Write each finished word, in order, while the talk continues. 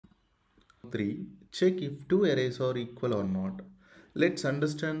3. Check if two arrays are equal or not. Let's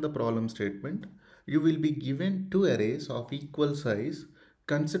understand the problem statement. You will be given two arrays of equal size.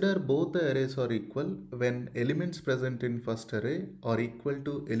 Consider both the arrays are equal when elements present in first array are equal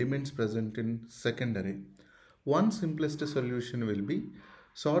to elements present in second array. One simplest solution will be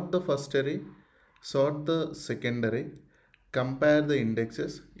sort the first array, sort the second array, compare the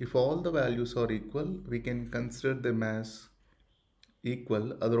indexes. If all the values are equal, we can consider them as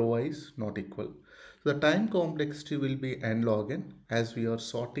equal, otherwise not equal. So the time complexity will be n log n as we are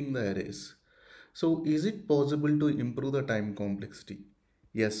sorting the arrays. So is it possible to improve the time complexity?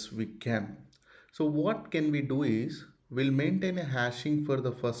 Yes, we can. So what can we do is we'll maintain a hashing for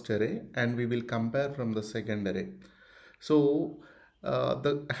the first array and we will compare from the second array. So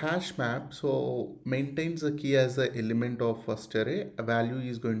the hash map maintains the key as the element of first array. A value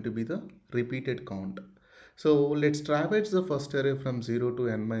is going to be the repeated count. So let's traverse the first array from 0 to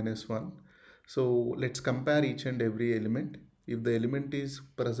n minus 1. So let's compare each and every element. If the element is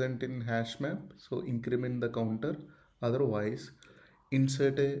present in hash map, so increment the counter. Otherwise,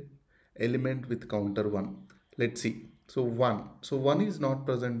 insert a element with counter 1. Let's see. So 1. So 1 is not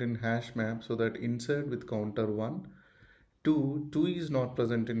present in hash map, so that insert with counter 1. 2 is not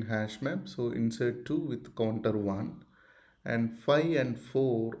present in hash map, so insert 2 with counter 1. And 5 and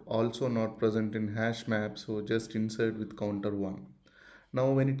 4 also not present in hash map, so just insert with counter 1. Now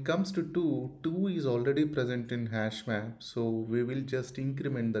when it comes to 2 is already present in hash map, so we will just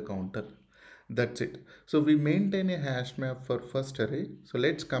increment the counter. That's it. So we maintain a hash map for first array. So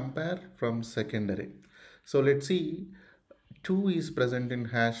let's compare from second array. So let's see, 2 is present in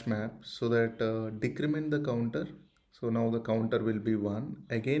hash map, so that decrement the counter. So now the counter will be 1.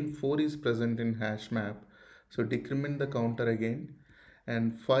 Again 4 is present in hash map, so decrement the counter again.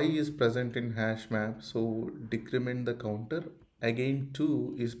 And 5 is present in hash map, so decrement the counter. Again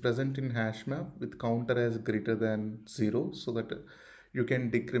 2 is present in hash map with counter as greater than 0, so that you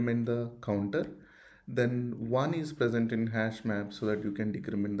can decrement the counter. Then 1 is present in hash map, so that you can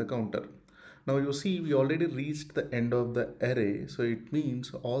decrement the counter. Now you see we already reached the end of the array, so it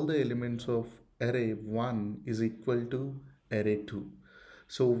means all the elements of array 1 is equal to array 2.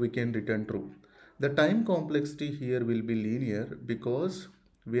 So we can return true. The time complexity here will be linear because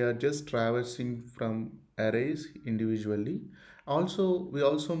we are just traversing from arrays individually. Also, we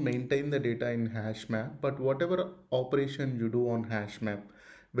also maintain the data in hash map, but whatever operation you do on hash map,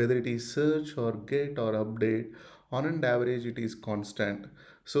 whether it is search or get or update, on an average it is constant,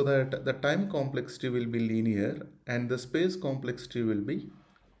 so that the time complexity will be linear and the space complexity will be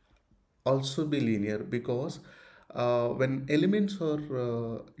also be linear, because when elements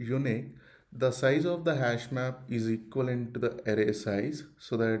are unique, the size of the hash map is equivalent to the array size,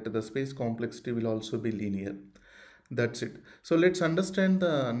 so that the space complexity will also be linear. That's it. So let's understand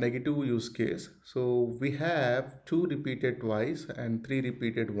the negative use case. So we have 2 repeated twice and 3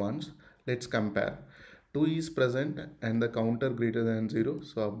 repeated once. Let's compare. 2 is present and the counter greater than 0,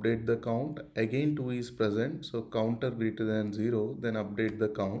 so update the count. Again 2 is present, so counter greater than 0, then update the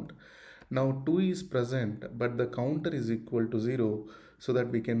count. Now 2 is present but the counter is equal to 0, so that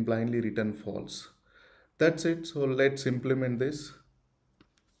we can blindly return false. That's it. So let's implement this.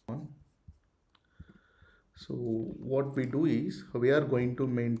 So what we do is we are going to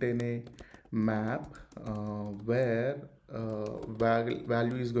maintain a map where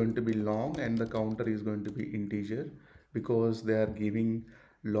value is going to be long and the counter is going to be integer, because they are giving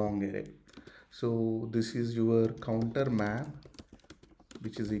long array. So this is your counter map,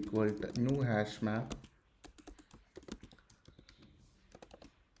 which is equal to new hash map.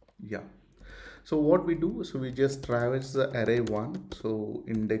 Yeah. So what we do, so we just traverse the array 1, so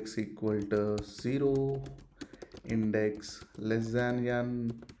index equal to 0, index less than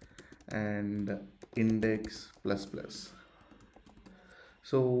n, and index plus plus.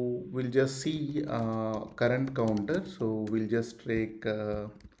 So we'll just see current counter. So we'll just take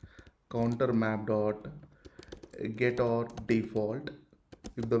counter map dot get or default.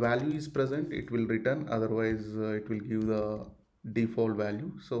 If the value is present, it will return, otherwise it will give the default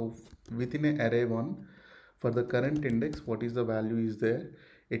value. So within an array 1, for the current index, what is the value is there,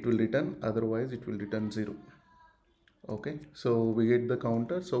 it will return, otherwise it will return 0. Okay, so we get the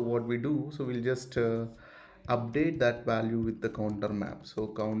counter. So what we do, so we'll just update that value with the counter map.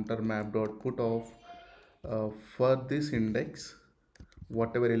 So counter map dot put off for this index,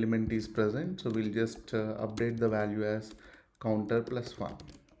 whatever element is present, so we'll just update the value as counter plus 1.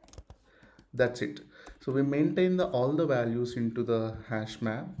 That's it. So we maintain all the values into the hash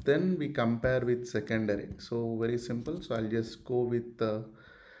map, then we compare with second array. So very simple. So I'll just go with the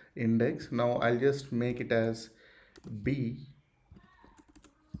index. Now I'll just make it as b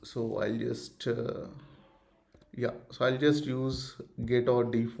So I'll just use get or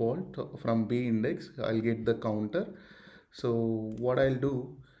default from B index. I'll get the counter. So what I'll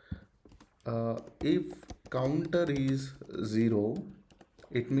do, if counter is 0,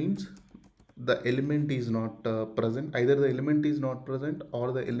 it means the element is not present. Either the element is not present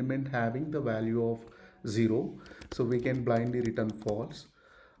or the element having the value of 0. So we can blindly return false.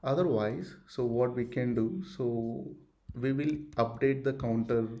 Otherwise, so what we can do, so we will update the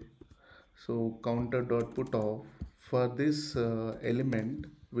counter. So counter dot put off for this element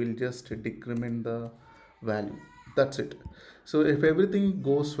will just decrement the value. That's it. So if everything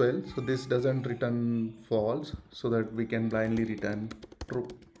goes well, so this doesn't return false, so that we can blindly return true.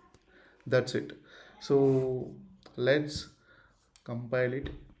 That's it. So let's compile it.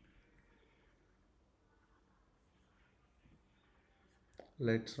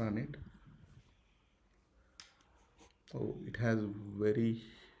 Let's run it. Oh, it has very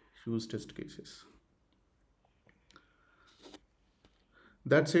huge test cases.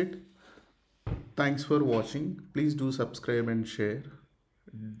 That's it. Thanks for watching. Please do subscribe and share.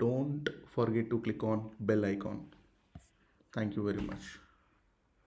 Don't forget to click on bell icon. Thank you very much.